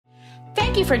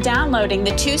Thank you for downloading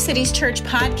the Two Cities Church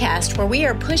podcast, where we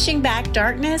are pushing back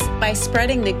darkness by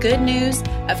spreading the good news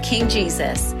of King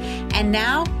Jesus. And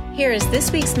now, here is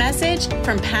this week's message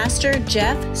from Pastor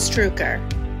Jeff Struker.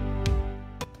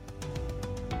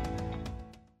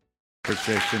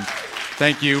 Appreciation.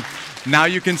 Thank you. Now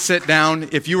you can sit down.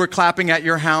 If you were clapping at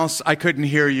your house, I couldn't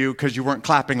hear you because you weren't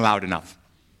clapping loud enough.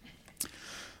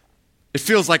 It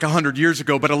feels like 100 years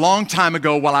ago, but a long time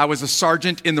ago, while I was a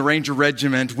sergeant in the Ranger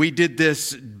Regiment, we did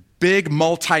this big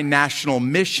multinational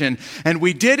mission, and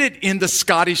we did it in the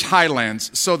Scottish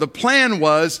Highlands. So the plan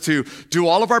was to do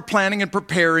all of our planning and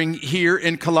preparing here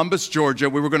in Columbus, Georgia.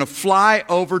 We were going to fly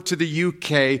over to the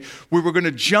UK. We were going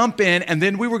to jump in, and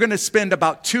then we were going to spend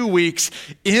about 2 weeks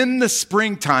in the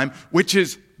springtime, which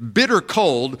is bitter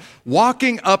cold,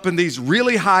 walking up in these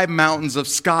really high mountains of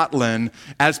Scotland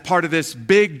as part of this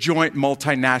big joint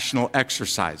multinational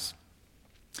exercise.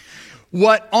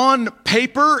 What on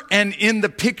paper and in the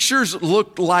pictures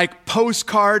looked like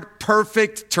postcard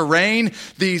perfect terrain,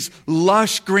 these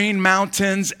lush green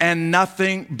mountains and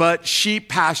nothing but sheep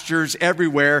pastures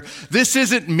everywhere. This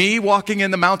isn't me walking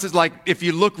in the mountains. Like, if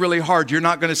you look really hard, you're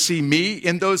not going to see me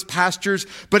in those pastures,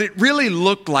 but it really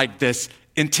looked like this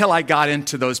until I got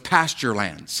into those pasture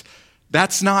lands.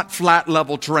 That's not flat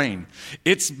level terrain.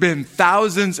 It's been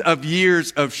thousands of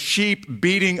years of sheep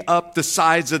beating up the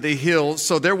sides of the hills,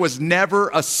 so there was never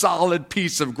a solid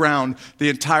piece of ground the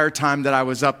entire time that I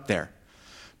was up there.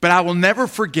 But I will never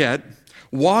forget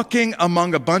walking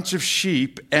among a bunch of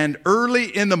sheep, and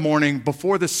early in the morning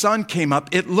before the sun came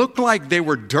up, it looked like they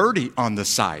were dirty on the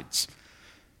sides.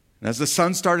 And as the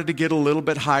sun started to get a little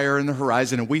bit higher in the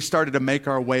horizon and we started to make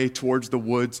our way towards the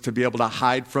woods to be able to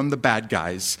hide from the bad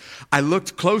guys, I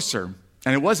looked closer,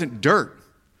 and it wasn't dirt.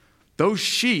 Those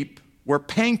sheep were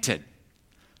painted.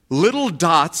 Little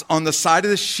dots on the side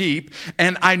of the sheep,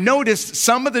 and I noticed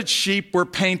some of the sheep were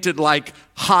painted like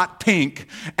hot pink,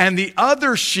 and the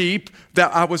other sheep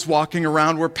that I was walking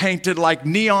around were painted like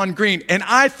neon green. And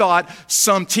I thought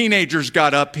some teenagers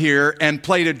got up here and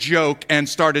played a joke and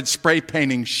started spray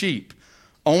painting sheep,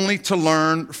 only to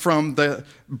learn from the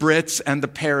Brits and the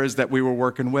Paras that we were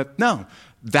working with. No,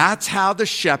 that's how the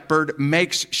shepherd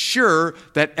makes sure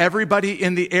that everybody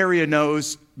in the area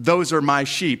knows those are my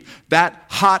sheep. That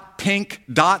hot pink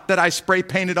dot that I spray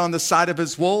painted on the side of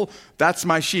his wool, that's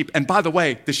my sheep. And by the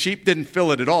way, the sheep didn't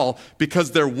feel it at all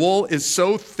because their wool is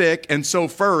so thick and so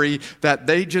furry that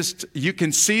you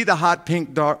can see the hot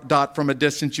pink dot from a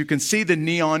distance. You can see the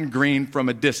neon green from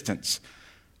a distance.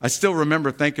 I still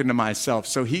remember thinking to myself,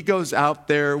 so he goes out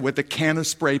there with a can of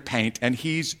spray paint and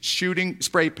he's shooting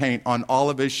spray paint on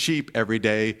all of his sheep every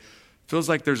day. Feels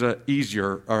like there's an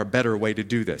easier or a better way to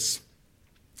do this.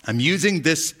 I'm using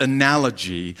this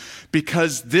analogy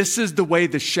because this is the way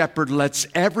the shepherd lets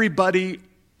everybody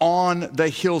on the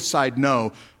hillside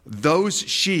know those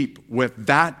sheep with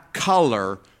that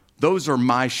color, those are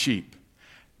my sheep.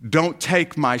 Don't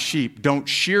take my sheep. Don't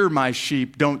shear my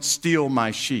sheep. Don't steal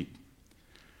my sheep.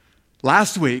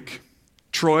 Last week,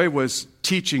 Troy was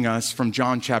teaching us from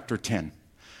John chapter 10.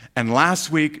 And last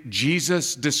week,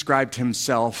 Jesus described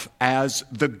himself as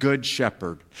the good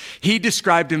shepherd. He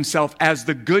described himself as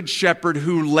the good shepherd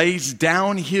who lays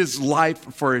down his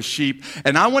life for his sheep.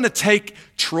 And I want to take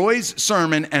Troy's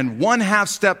sermon and one half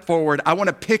step forward. I want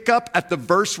to pick up at the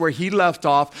verse where he left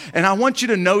off. And I want you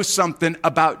to know something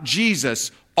about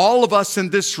Jesus. All of us in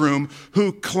this room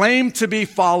who claim to be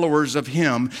followers of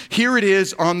him, here it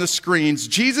is on the screens.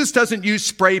 Jesus doesn't use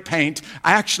spray paint.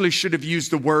 I actually should have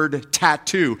used the word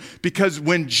tattoo, because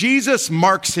when Jesus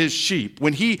marks his sheep,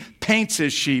 when he paints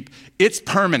his sheep, it's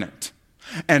permanent.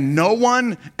 And no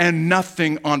one and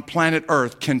nothing on planet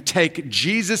Earth can take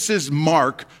Jesus's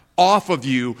mark off of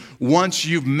you once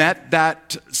you've met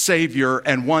that Savior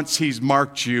and once he's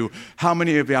marked you. How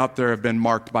many of you out there have been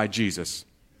marked by Jesus?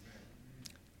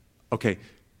 Okay,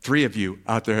 3 of you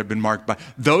out there have been marked by.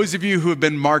 Those of you who have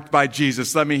been marked by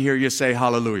Jesus, let me hear you say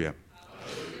hallelujah.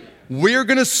 Hallelujah. We're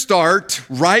going to start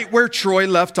right where Troy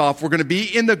left off. We're going to be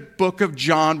in the book of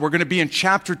John. We're going to be in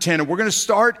chapter 10, and we're going to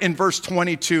start in verse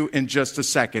 22 in just a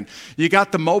second. You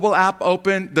got the mobile app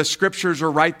open. The scriptures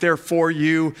are right there for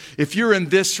you. If you're in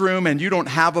this room and you don't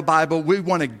have a Bible, we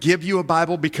want to give you a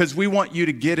Bible because we want you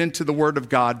to get into the Word of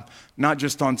God, not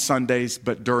just on Sundays,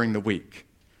 but during the week.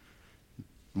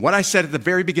 What I said at the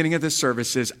very beginning of this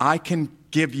service is I can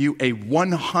give you a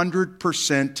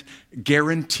 100%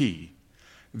 guarantee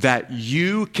that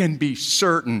you can be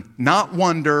certain, not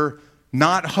wonder,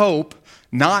 not hope,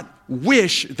 not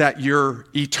wish that your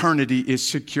eternity is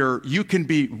secure. You can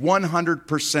be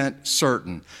 100%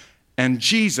 certain. And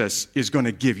Jesus is going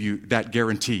to give you that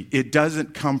guarantee. It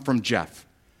doesn't come from Jeff.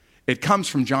 It comes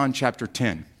from John chapter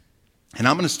 10. And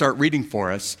I'm going to start reading for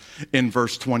us in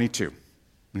verse 22.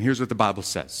 And here's what the Bible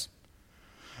says.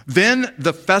 Then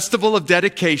the festival of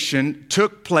dedication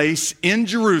took place in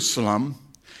Jerusalem,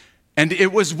 and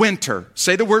it was winter.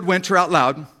 Say the word winter out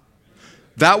loud.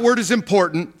 That word is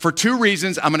important for two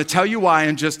reasons. I'm going to tell you why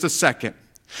in just a second.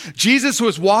 Jesus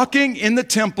was walking in the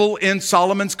temple in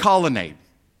Solomon's colonnade.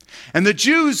 And the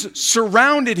Jews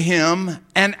surrounded him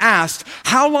and asked,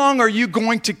 how long are you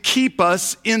going to keep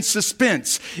us in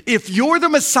suspense? If you're the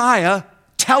Messiah,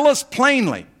 tell us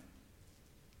plainly.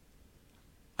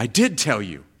 I did tell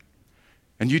you,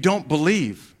 and you don't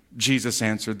believe, Jesus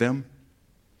answered them.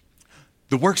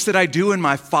 The works that I do in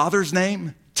my Father's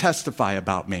name testify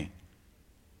about me.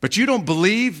 But you don't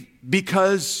believe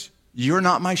because you're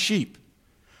not my sheep.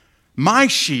 My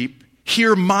sheep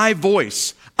hear my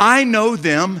voice. I know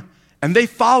them and they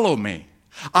follow me.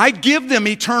 I give them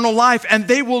eternal life and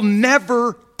they will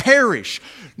never perish.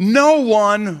 No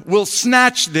one will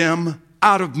snatch them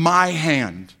out of my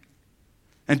hand.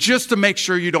 And just to make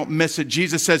sure you don't miss it,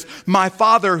 Jesus says, my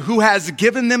Father who has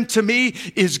given them to me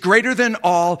is greater than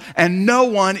all, and no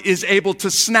one is able to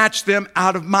snatch them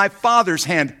out of my Father's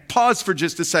hand. Pause for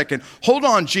just a second. Hold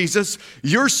on, Jesus.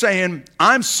 You're saying,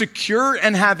 I'm secure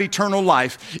and have eternal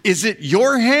life. Is it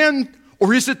your hand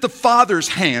or is it the Father's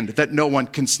hand that no one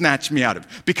can snatch me out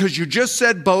of? Because you just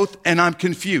said both and I'm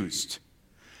confused.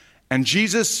 And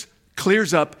Jesus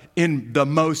clears up in the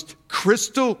most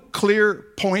crystal clear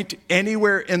point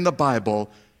anywhere in the Bible,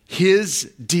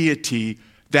 his deity,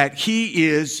 that he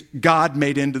is God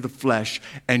made into the flesh.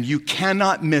 And you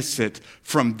cannot miss it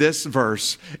from this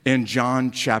verse in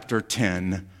John chapter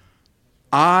 10.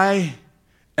 I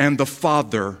and the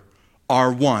Father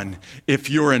are one. If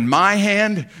you're in my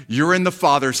hand, you're in the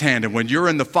Father's hand. And when you're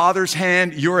in the Father's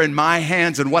hand, you're in my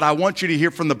hands. And what I want you to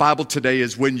hear from the Bible today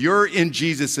is when you're in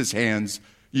Jesus' hands,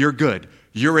 you're good.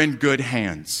 You're in good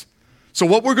hands. So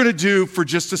what we're going to do for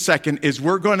just a second is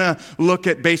we're going to look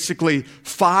at basically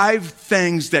 5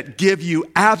 things that give you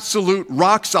absolute,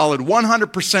 rock solid,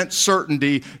 100%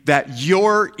 certainty that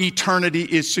your eternity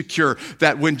is secure.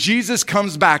 That when Jesus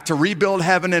comes back to rebuild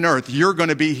heaven and earth, you're going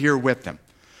to be here with him.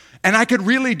 And I could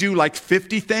really do like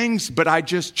 50 things, but I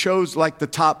just chose like the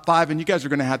top 5. And you guys are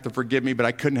going to have to forgive me, but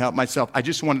I couldn't help myself. I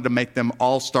just wanted to make them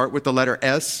all start with the letter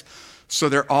S. So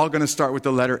they're all going to start with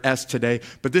the letter S today.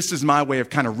 But this is my way of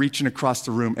kind of reaching across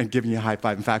the room and giving you a high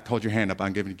five. In fact, hold your hand up.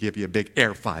 I'm going to give you a big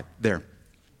air five there.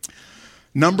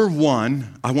 Number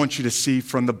 1, I want you to see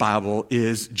from the Bible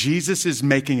is Jesus is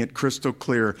making it crystal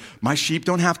clear. My sheep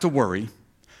don't have to worry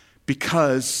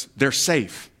because they're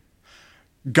safe.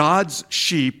 God's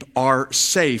sheep are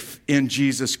safe in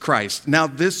Jesus Christ. Now,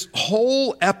 this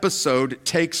whole episode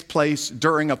takes place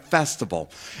during a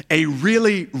festival, a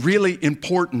really, really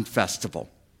important festival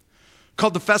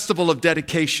called the Festival of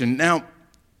Dedication. Now,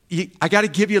 I got to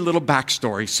give you a little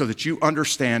backstory so that you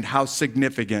understand how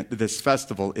significant this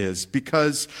festival is,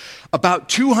 because about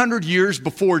 200 years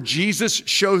before Jesus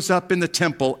shows up in the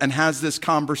temple and has this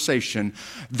conversation,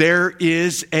 there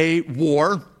is a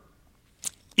war.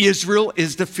 Israel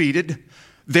is defeated.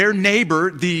 Their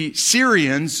neighbor, the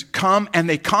Syrians, come and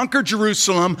they conquer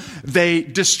Jerusalem. They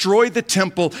destroy the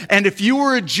temple. And if you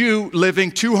were a Jew living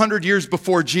 200 years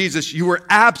before Jesus, you were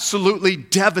absolutely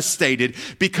devastated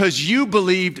because you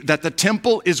believed that the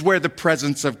temple is where the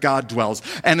presence of God dwells.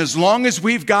 And as long as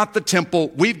we've got the temple,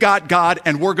 we've got God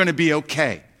and we're going to be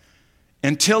okay.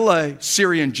 Until a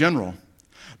Syrian general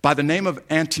by the name of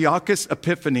Antiochus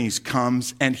Epiphanes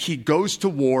comes and he goes to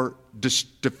war,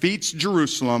 defeats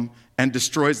Jerusalem, and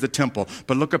destroys the temple.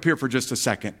 But look up here for just a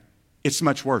second. It's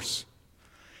much worse.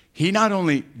 He not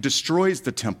only destroys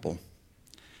the temple,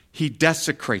 he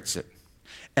desecrates it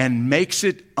and makes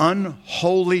it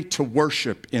unholy to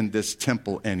worship in this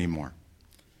temple anymore.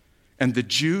 And the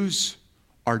Jews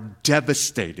are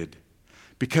devastated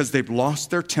because they've lost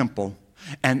their temple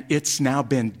and it's now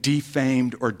been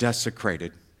defamed or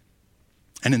desecrated.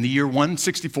 And in the year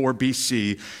 164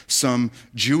 BC, some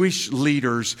Jewish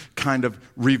leaders kind of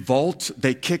revolt.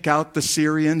 They kick out the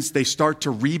Syrians. They start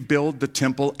to rebuild the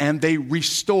temple, and they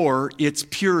restore its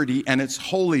purity and its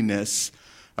holiness.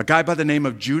 A guy by the name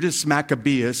of Judas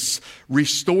Maccabeus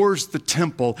restores the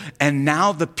temple, and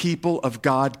now the people of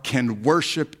God can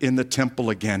worship in the temple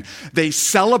again. They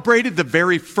celebrated the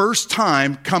very first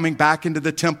time coming back into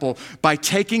the temple by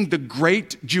taking the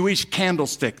great Jewish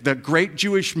candlestick, the great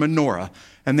Jewish menorah,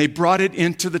 and they brought it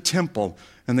into the temple,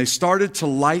 and they started to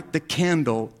light the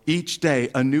candle each day,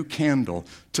 a new candle,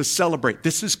 to celebrate.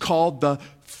 This is called the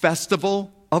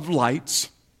Festival of Lights,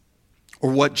 or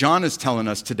what John is telling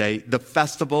us today, the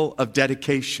Festival of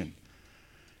Dedication.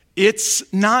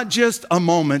 It's not just a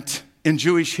moment in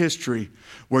Jewish history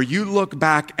where you look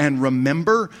back and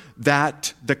remember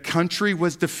that the country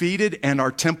was defeated and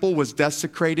our temple was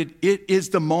desecrated. It is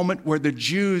the moment where the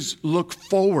Jews look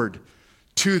forward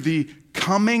to the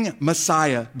coming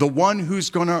Messiah, the one who's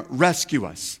going to rescue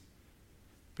us.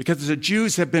 Because the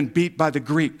Jews have been beat by the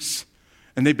Greeks,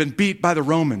 and they've been beat by the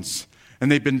Romans,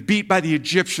 and they've been beat by the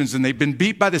Egyptians, and they've been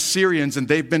beat by the Syrians, and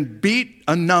they've been beat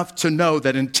enough to know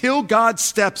that until God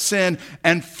steps in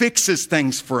and fixes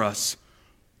things for us,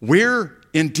 we're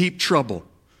in deep trouble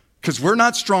because we're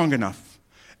not strong enough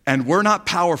and we're not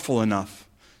powerful enough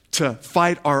to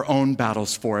fight our own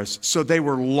battles for us. So they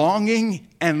were longing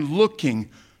and looking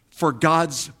for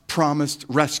God's promised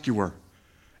rescuer.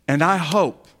 And I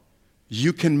hope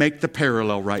you can make the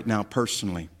parallel right now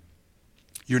personally.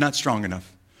 You're not strong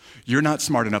enough. You're not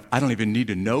smart enough. I don't even need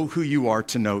to know who you are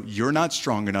to know you're not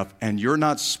strong enough and you're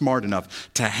not smart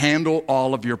enough to handle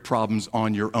all of your problems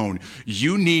on your own.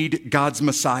 You need God's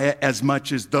Messiah as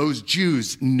much as those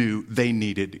Jews knew they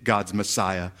needed God's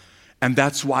Messiah. And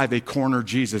that's why they corner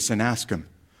Jesus and ask him,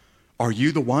 are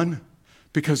you the one?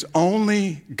 Because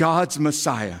only God's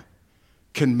Messiah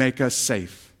can make us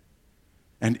safe.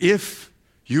 And if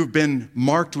you've been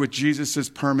marked with Jesus'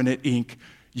 permanent ink,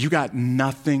 you got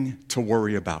nothing to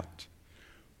worry about.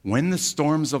 When the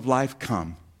storms of life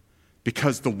come,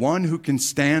 because the one who can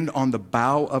stand on the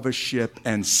bow of a ship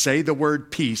and say the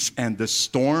word peace and the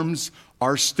storms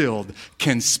are stilled,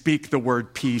 can speak the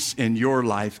word peace in your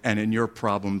life and in your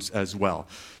problems as well.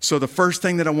 So the first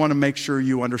thing that I want to make sure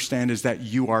you understand is that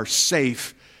you are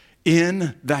safe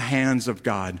in the hands of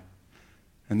God.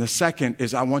 And the second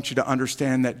is I want you to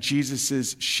understand that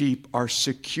Jesus' sheep are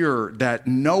secure, that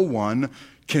no one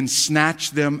can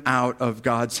snatch them out of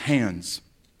God's hands.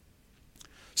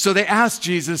 So they asked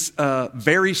Jesus a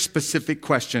very specific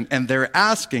question, and they're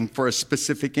asking for a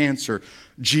specific answer.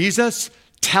 Jesus,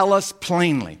 tell us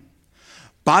plainly.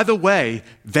 By the way,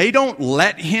 they don't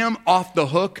let him off the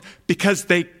hook because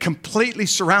they completely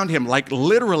surround him, like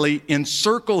literally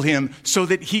encircle him so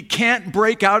that he can't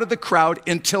break out of the crowd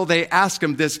until they ask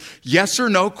him this yes or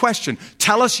no question.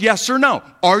 Tell us yes or no.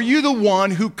 Are you the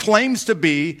one who claims to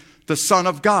be the Son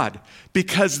of God?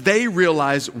 Because they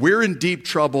realize we're in deep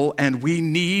trouble and we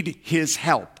need his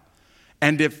help.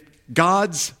 And if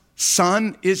God's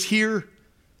Son is here,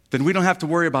 then we don't have to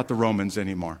worry about the Romans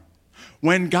anymore.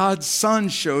 When God's Son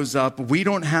shows up, we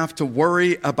don't have to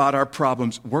worry about our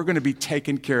problems. We're going to be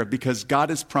taken care of because God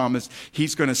has promised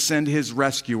he's going to send his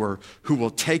rescuer who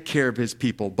will take care of his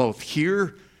people, both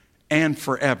here and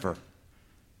forever.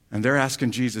 And they're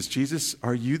asking Jesus, Jesus,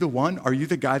 are you the one? Are you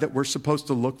the guy that we're supposed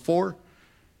to look for?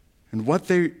 And what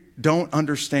they don't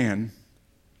understand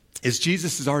is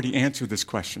Jesus has already answered this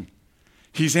question.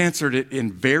 He's answered it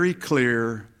in very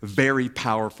clear, very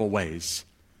powerful ways.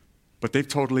 But they've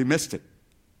totally missed it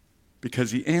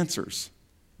because he answers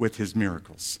with his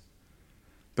miracles.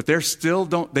 But they still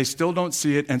don't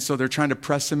see it, and so they're trying to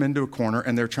press him into a corner,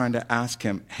 and they're trying to ask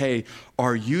him, hey,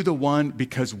 are you the one?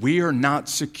 Because we are not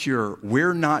secure.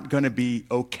 We're not going to be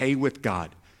okay with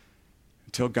God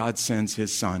until God sends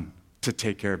his Son to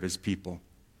take care of his people.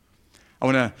 I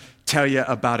want to tell you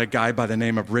about a guy by the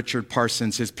name of Richard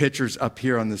Parsons. His picture's up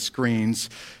here on the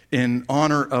screens. In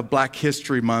honor of Black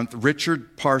History Month,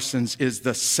 Richard Parsons is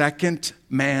the second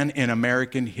man in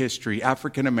American history,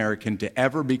 African American, to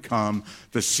ever become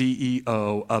the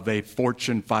CEO of a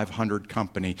Fortune 500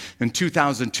 company. In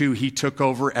 2002, he took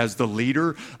over as the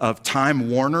leader of Time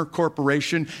Warner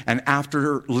Corporation, and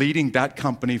after leading that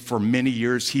company for many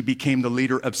years, he became the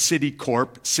leader of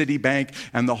Citicorp, Citibank,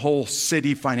 and the whole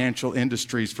city financial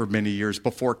industries for many years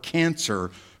before cancer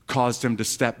caused him to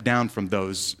step down from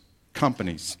those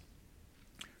companies.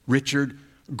 Richard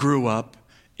grew up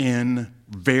in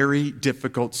very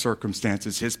difficult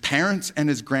circumstances. His parents and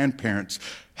his grandparents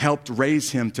helped raise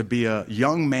him to be a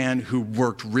young man who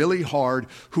worked really hard,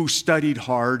 who studied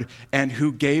hard, and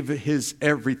who gave his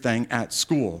everything at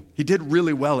school. He did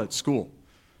really well at school,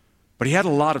 but he had a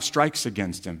lot of strikes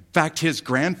against him. In fact, his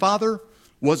grandfather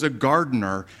was a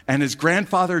gardener, and his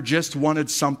grandfather just wanted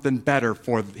something better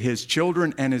for his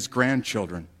children and his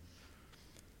grandchildren.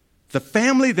 The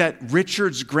family that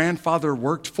Richard's grandfather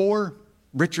worked for,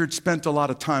 Richard spent a lot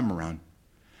of time around. And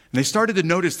they started to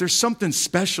notice there's something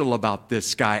special about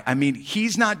this guy. I mean,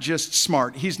 he's not just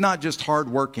smart, he's not just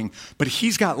hardworking, but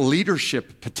he's got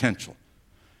leadership potential.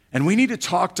 And we need to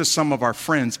talk to some of our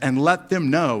friends and let them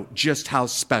know just how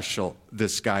special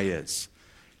this guy is.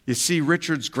 You see,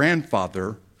 Richard's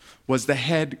grandfather was the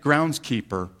head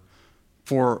groundskeeper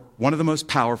for one of the most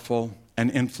powerful and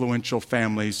influential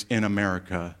families in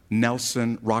America,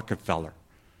 Nelson Rockefeller.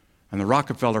 And the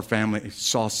Rockefeller family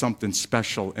saw something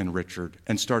special in Richard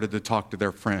and started to talk to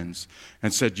their friends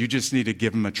and said, you just need to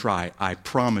give him a try. I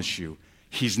promise you,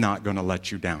 he's not going to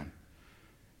let you down.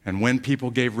 And when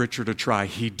people gave Richard a try,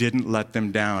 he didn't let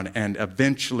them down. And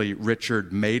eventually,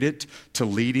 Richard made it to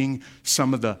leading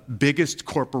some of the biggest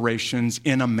corporations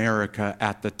in America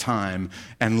at the time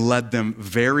and led them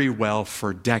very well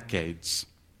for decades.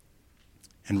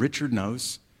 And Richard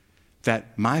knows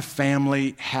that my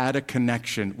family had a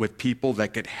connection with people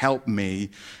that could help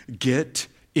me get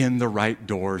in the right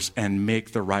doors and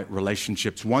make the right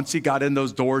relationships. Once he got in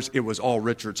those doors, it was all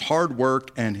Richard's hard work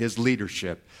and his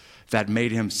leadership that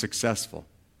made him successful.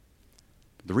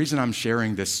 The reason I'm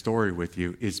sharing this story with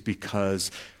you is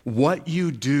because what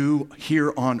you do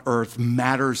here on earth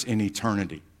matters in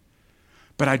eternity.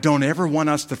 But I don't ever want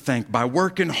us to think, by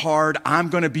working hard, I'm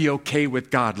going to be okay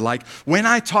with God. Like when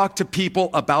I talk to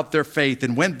people about their faith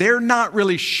and when they're not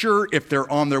really sure if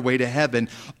they're on their way to heaven,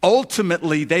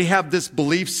 ultimately they have this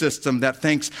belief system that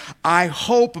thinks, I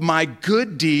hope my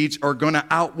good deeds are going to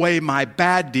outweigh my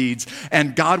bad deeds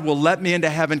and God will let me into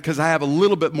heaven because I have a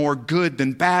little bit more good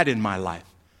than bad in my life.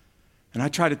 And I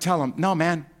try to tell them, no,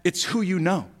 man, it's who you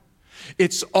know.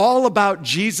 It's all about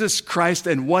Jesus Christ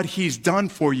and what he's done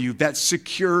for you that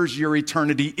secures your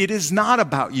eternity. It is not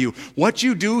about you. What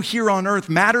you do here on earth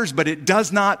matters, but it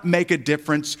does not make a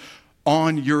difference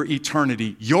on your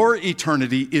eternity. Your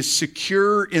eternity is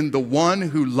secure in the one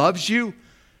who loves you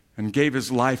and gave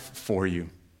his life for you.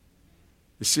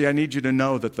 You see, I need you to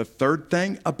know that the third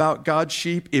thing about God's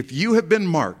sheep, if you have been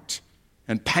marked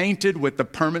and painted with the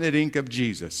permanent ink of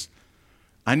Jesus,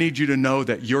 I need you to know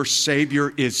that your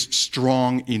Savior is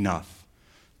strong enough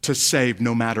to save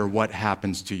no matter what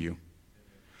happens to you.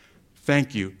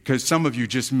 Thank you, because some of you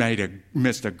just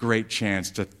missed a great chance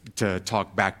to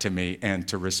talk back to me and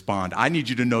to respond. I need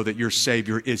you to know that your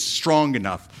Savior is strong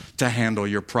enough to handle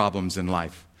your problems in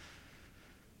life.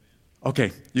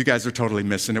 Okay, you guys are totally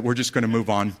missing it. We're just going to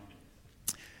move on.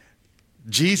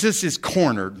 Jesus is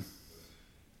cornered.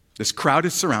 This crowd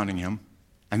is surrounding him,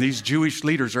 and these Jewish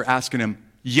leaders are asking him,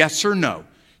 yes or no.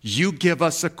 You give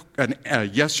us a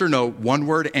yes or no,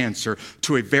 one-word answer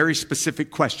to a very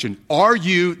specific question. Are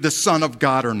you the Son of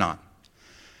God or not?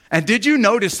 And did you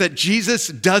notice that Jesus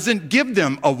doesn't give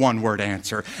them a one-word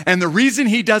answer? And the reason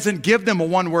he doesn't give them a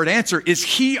one-word answer is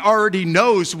he already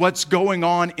knows what's going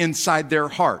on inside their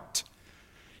heart.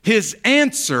 His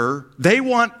answer, they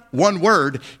want one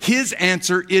word. His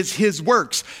answer is his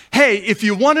works. Hey, if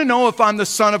you want to know if I'm the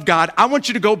Son of God, I want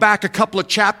you to go back a couple of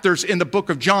chapters in the book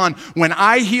of John when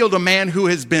I healed a man who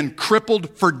has been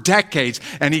crippled for decades,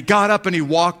 and he got up and he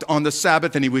walked on the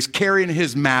Sabbath and he was carrying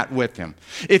his mat with him.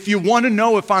 If you want to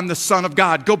know if I'm the Son of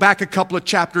God, go back a couple of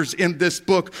chapters in this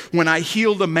book when I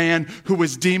healed a man who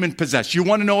was demon possessed. You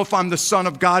want to know if I'm the Son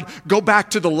of God? Go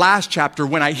back to the last chapter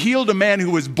when I healed a man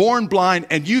who was born blind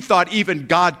and you thought even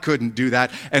God couldn't do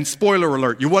that. And spoiler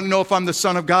alert, you want to know if I'm the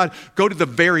Son of God? Go to the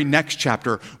very next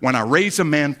chapter when I raise a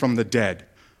man from the dead.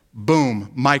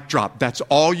 Boom, mic drop. That's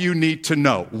all you need to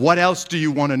know. What else do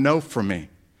you want to know from me?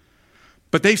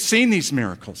 But they've seen these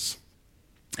miracles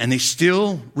and they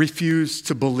still refuse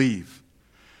to believe.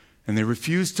 And they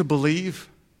refuse to believe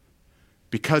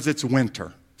because it's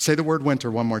winter. Say the word winter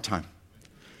one more time.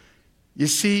 You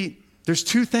see, there's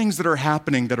two things that are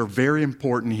happening that are very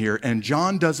important here, and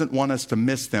John doesn't want us to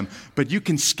miss them, but you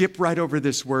can skip right over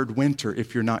this word winter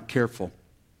if you're not careful.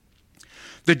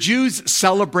 The Jews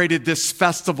celebrated this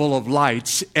festival of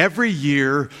lights every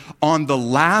year on the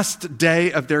last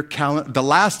day of the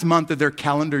last month of their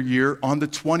calendar year, on the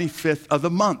 25th of the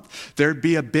month. There'd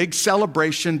be a big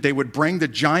celebration. They would bring the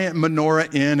giant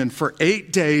menorah in, and for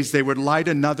 8 days they would light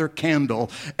another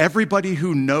candle. Everybody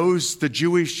who knows the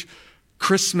Jewish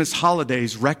Christmas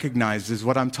holidays recognizes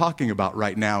what I'm talking about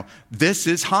right now. This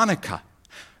is Hanukkah.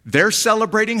 They're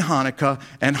celebrating Hanukkah,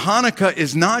 and Hanukkah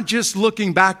is not just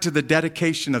looking back to the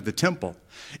dedication of the temple.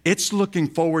 It's looking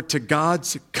forward to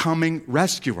God's coming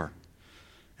rescuer.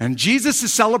 And Jesus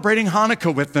is celebrating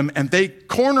Hanukkah with them, and they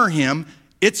corner him.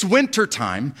 It's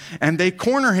wintertime, and they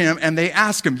corner him, and they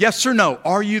ask him, yes or no,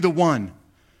 are you the one?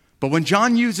 But when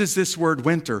John uses this word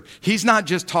winter, he's not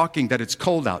just talking that it's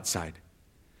cold outside.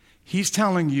 He's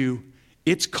telling you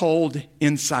it's cold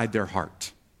inside their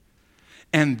heart.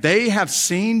 And they have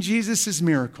seen Jesus'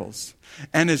 miracles.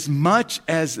 And as much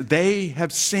as they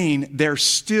have seen, they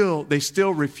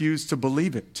still refuse to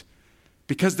believe it.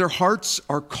 Because their hearts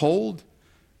are cold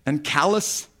and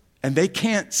callous, and they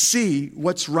can't see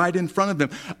what's right in front of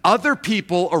them. Other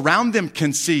people around them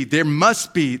can see this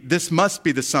must be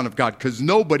the Son of God, because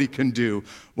nobody can do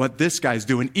what this guy's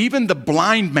doing. Even the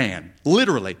blind man,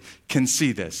 literally, can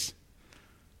see this.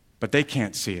 but they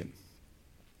can't see it.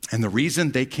 And the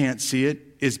reason they can't see it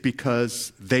is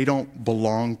because they don't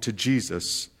belong to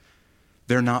Jesus.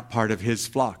 They're not part of his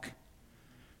flock.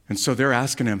 And so they're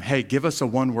asking him, hey, give us a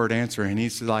one-word answer. And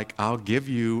he's like, I'll give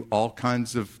you all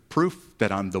kinds of proof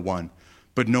that I'm the one.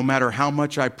 But no matter how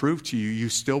much I prove to you, you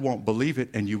still won't believe it,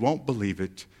 and you won't believe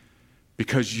it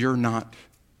because you're not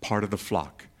part of the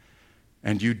flock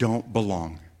and you don't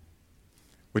belong.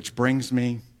 Which brings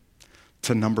me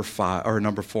to number 4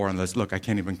 on the list. Look, I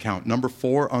can't even count. Number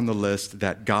 4 on the list,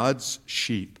 that God's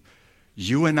sheep,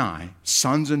 you and I,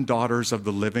 sons and daughters of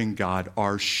the living God,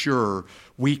 are sure,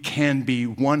 we can be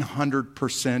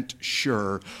 100%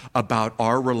 sure about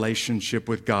our relationship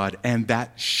with God. And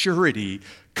that surety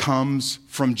comes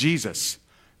from Jesus,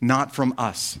 not from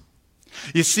us.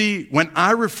 You see, when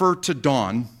I refer to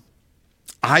Dawn,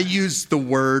 I use the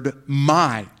word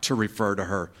my to refer to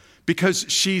her, because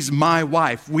she's my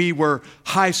wife. We were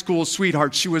high school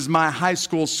sweethearts. She was my high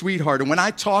school sweetheart. And when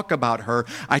I talk about her,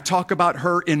 I talk about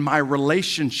her in my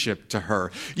relationship to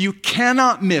her. You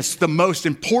cannot miss the most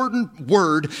important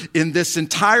word in this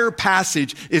entire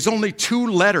passage is only 2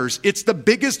 letters. It's the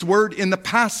biggest word in the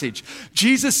passage.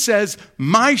 Jesus says,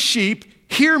 my sheep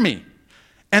hear me.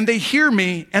 And they hear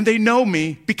me and they know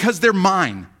me because they're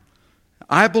mine.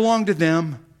 I belong to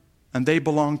them and they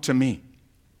belong to me.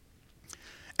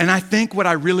 And I think what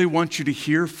I really want you to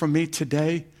hear from me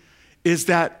today is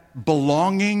that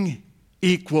belonging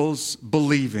equals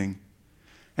believing,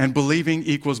 and believing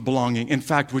equals belonging. In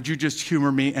fact, would you just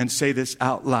humor me and say this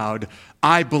out loud?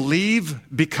 I believe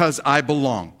because I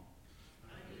belong.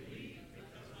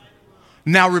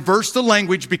 Now reverse the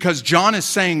language, because John is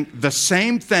saying the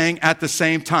same thing at the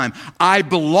same time. I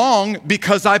belong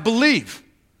because I believe.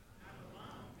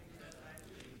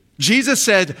 Jesus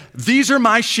said, these are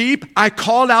my sheep. I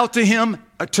called out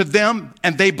to them,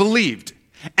 and they believed.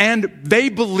 And they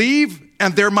believe,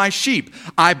 and they're my sheep.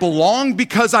 I belong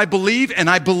because I believe, and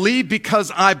I believe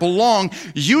because I belong.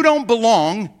 You don't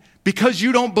belong because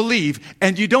you don't believe,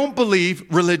 and you don't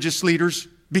believe, religious leaders,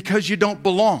 because you don't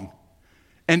belong.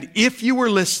 And if you were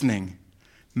listening,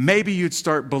 maybe you'd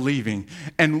start believing.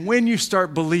 And when you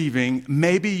start believing,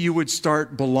 maybe you would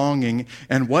start belonging.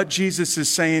 And what Jesus is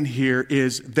saying here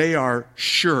is they are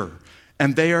sure,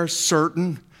 and they are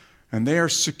certain, and they are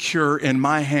secure in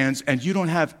my hands. And you don't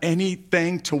have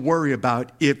anything to worry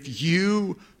about if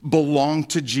you belong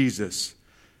to Jesus.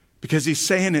 Because he's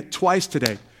saying it twice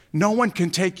today. No one can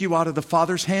take you out of the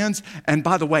Father's hands. And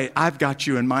by the way, I've got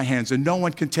you in my hands, and no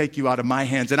one can take you out of my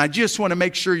hands. And I just want to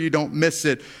make sure you don't miss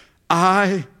it.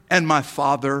 I and my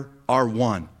Father are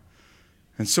one.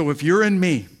 And so if you're in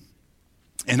me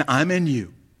and I'm in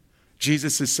you,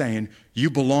 Jesus is saying, you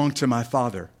belong to my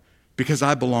Father because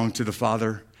I belong to the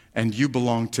Father and you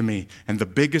belong to me. And the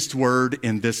biggest word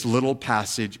in this little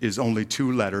passage is only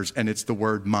 2 letters, and it's the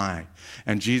word my.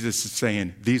 And Jesus is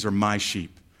saying, these are my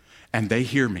sheep, and they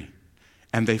hear me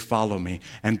and they follow me.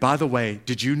 And by the way,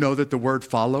 did you know that the word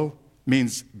follow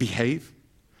means behave?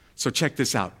 So check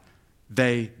this out.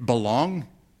 They belong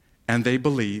and they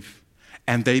believe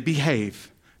and they behave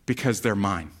because they're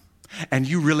mine. And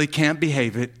you really can't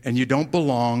behave it, and you don't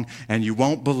belong, and you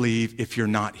won't believe if you're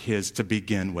not his to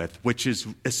begin with, which is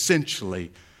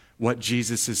essentially what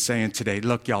Jesus is saying today.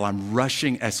 Look, y'all, I'm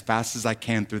rushing as fast as I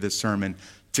can through this sermon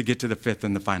to get to the 5th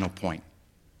and the final point.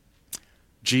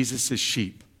 Jesus'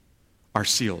 sheep are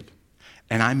sealed.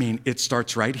 And I mean, it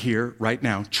starts right here, right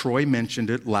now. Troy mentioned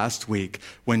it last week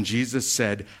when Jesus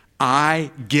said, I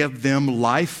give them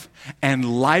life,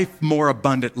 and life more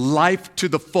abundant, life to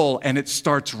the full. And it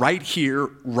starts right here,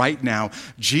 right now.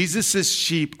 Jesus'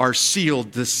 sheep are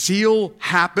sealed. The seal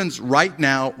happens right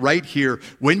now, right here,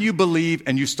 when you believe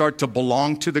and you start to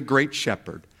belong to the great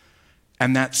shepherd.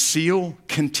 And that seal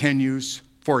continues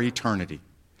for eternity.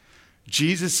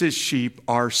 Jesus' sheep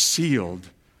are sealed.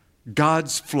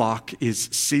 God's flock is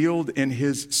sealed in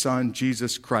his Son,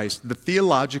 Jesus Christ. The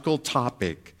theological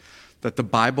topic that the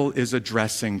Bible is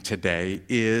addressing today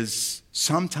is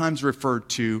sometimes referred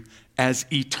to as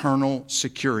eternal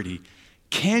security.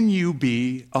 Can you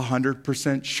be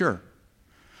 100% sure?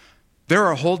 There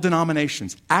are whole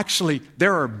denominations. Actually,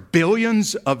 there are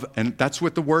billions of, and that's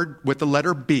with the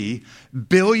letter B,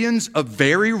 billions of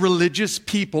very religious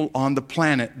people on the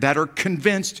planet that are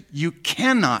convinced you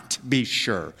cannot be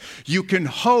sure. You can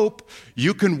hope,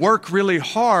 you can work really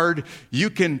hard, you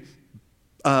can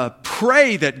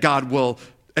pray that God will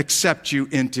accept you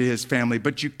into his family,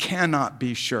 but you cannot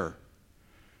be sure.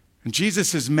 And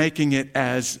Jesus is making it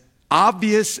as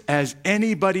obvious as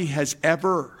anybody has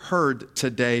ever heard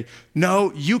today.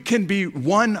 No, you can be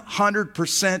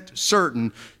 100%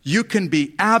 certain. You can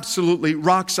be absolutely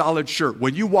rock solid sure.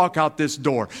 When you walk out this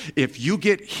door, if you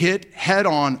get hit head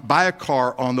on by a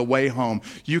car on the way home,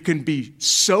 you can be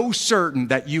so certain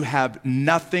that you have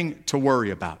nothing to worry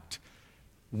about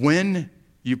when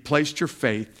you placed your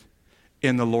faith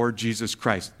in the Lord Jesus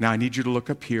Christ. Now, I need you to look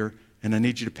up here, and I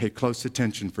need you to pay close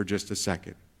attention for just a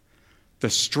second. The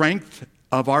strength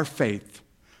of our faith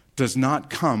does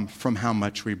not come from how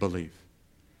much we believe.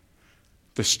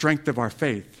 The strength of our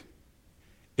faith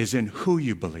is in who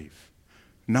you believe,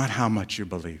 not how much you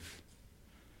believe.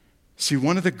 See,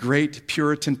 one of the great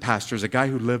Puritan pastors, a guy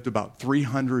who lived about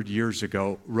 300 years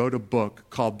ago, wrote a book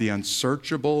called The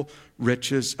Unsearchable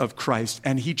Riches of Christ,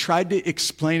 and he tried to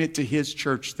explain it to his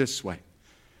church this way.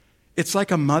 It's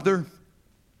like a mother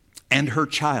and her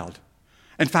child.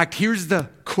 In fact, here's the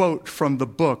quote from the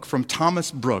book from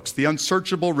Thomas Brooks, The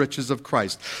Unsearchable Riches of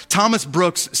Christ. Thomas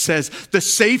Brooks says, "The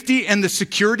safety and the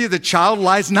security of the child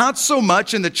lies not so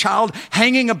much in the child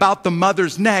hanging about the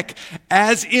mother's neck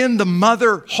as in the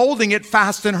mother holding it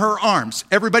fast in her arms."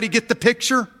 Everybody get the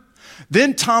picture?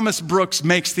 Then Thomas Brooks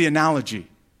makes the analogy.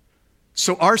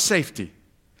 So our safety,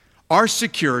 our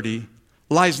security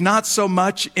lies not so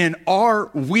much in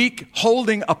our weak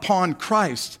holding upon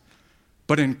Christ,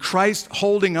 but in Christ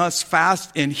holding us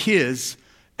fast in his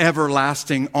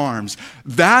everlasting arms.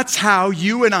 That's how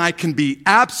you and I can be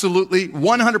absolutely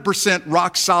 100%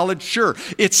 rock solid sure.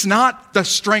 It's not the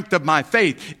strength of my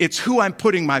faith. It's who I'm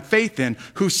putting my faith in,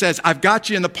 who says, I've got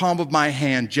you in the palm of my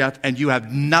hand, Jeff, and you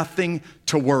have nothing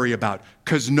to worry about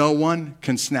because no one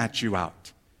can snatch you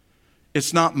out.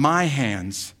 It's not my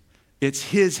hands. It's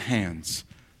his hands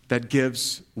that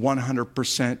gives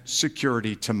 100%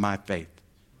 security to my faith.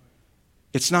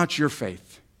 It's not your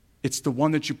faith. It's the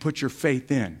one that you put your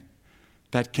faith in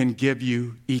that can give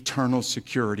you eternal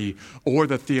security, or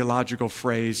the theological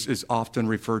phrase is often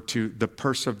referred to, the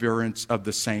perseverance of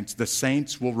the saints. The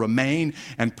saints will remain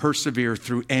and persevere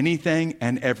through anything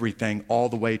and everything all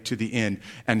the way to the end.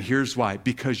 And here's why.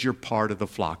 Because you're part of the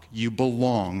flock. You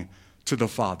belong to the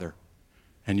Father.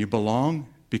 And you belong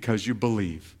because you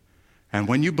believe. And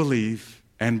when you believe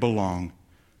and belong,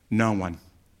 no one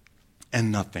and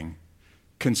nothing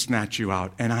can snatch you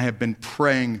out. And I have been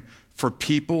praying for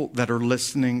people that are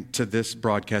listening to this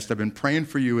broadcast. I've been praying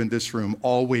for you in this room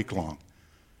all week long,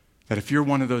 that if you're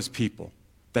one of those people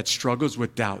that struggles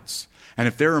with doubts, and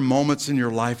if there are moments in your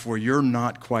life where you're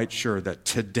not quite sure, that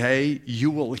today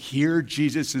you will hear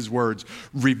Jesus' words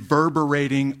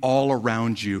reverberating all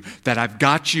around you, that I've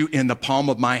got you in the palm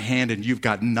of my hand and you've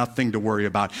got nothing to worry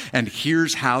about. And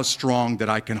here's how strong that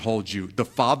I can hold you. The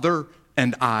Father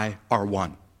and I are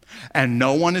one. And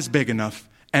no one is big enough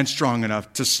and strong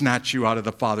enough to snatch you out of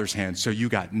the Father's hand. So you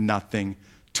got nothing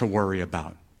to worry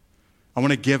about. I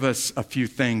want to give us a few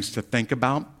things to think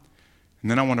about. And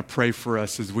then I want to pray for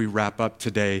us as we wrap up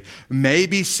today.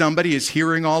 Maybe somebody is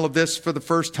hearing all of this for the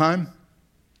first time,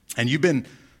 and you've been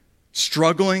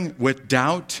struggling with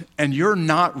doubt, and you're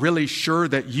not really sure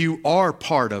that you are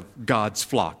part of God's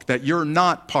flock, that you're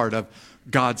not part of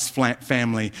God's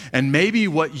family. And maybe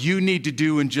what you need to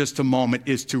do in just a moment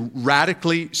is to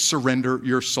radically surrender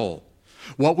your soul.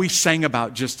 What we sang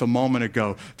about just a moment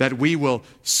ago, that we will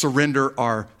surrender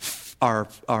our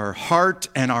heart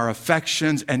and our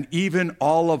affections and even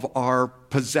all of our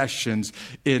possessions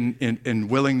in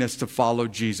willingness to follow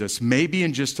Jesus. Maybe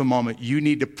in just a moment you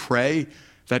need to pray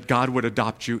that God would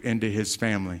adopt you into his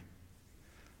family.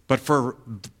 But for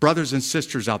brothers and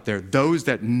sisters out there, those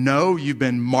that know you've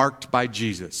been marked by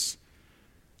Jesus,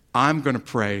 I'm going to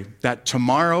pray that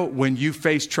tomorrow when you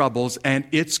face troubles, and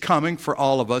it's coming for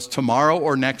all of us tomorrow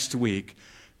or next week,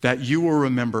 that you will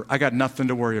remember, I got nothing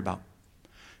to worry about.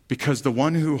 Because the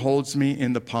one who holds me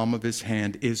in the palm of his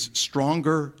hand is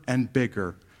stronger and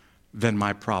bigger than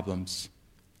my problems.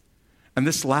 And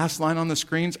this last line on the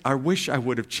screens, I wish I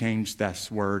would have changed this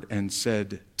word and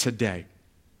said today.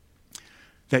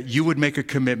 That you would make a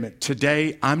commitment.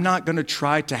 Today, I'm not going to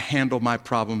try to handle my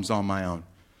problems on my own.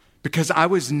 Because I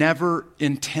was never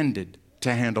intended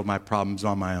to handle my problems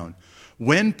on my own.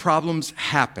 When problems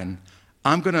happen,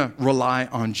 I'm going to rely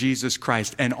on Jesus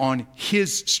Christ and on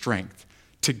his strength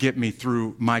to get me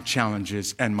through my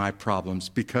challenges and my problems.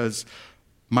 Because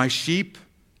my sheep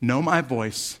know my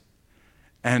voice,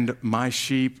 and my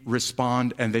sheep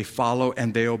respond and they follow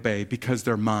and they obey because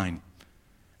they're mine.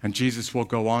 And Jesus will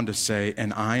go on to say,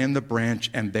 and I am the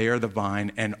branch and they are the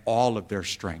vine, and all of their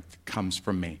strength comes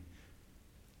from me.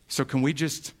 So can we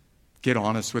just get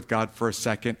honest with God for a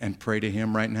second and pray to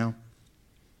him right now?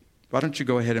 Why don't you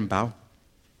go ahead and bow?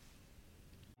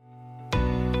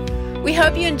 We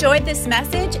hope you enjoyed this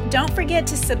message. Don't forget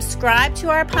to subscribe to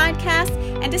our podcast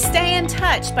and to stay in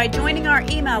touch by joining our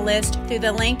email list through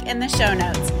the link in the show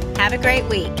notes. Have a great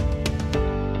week.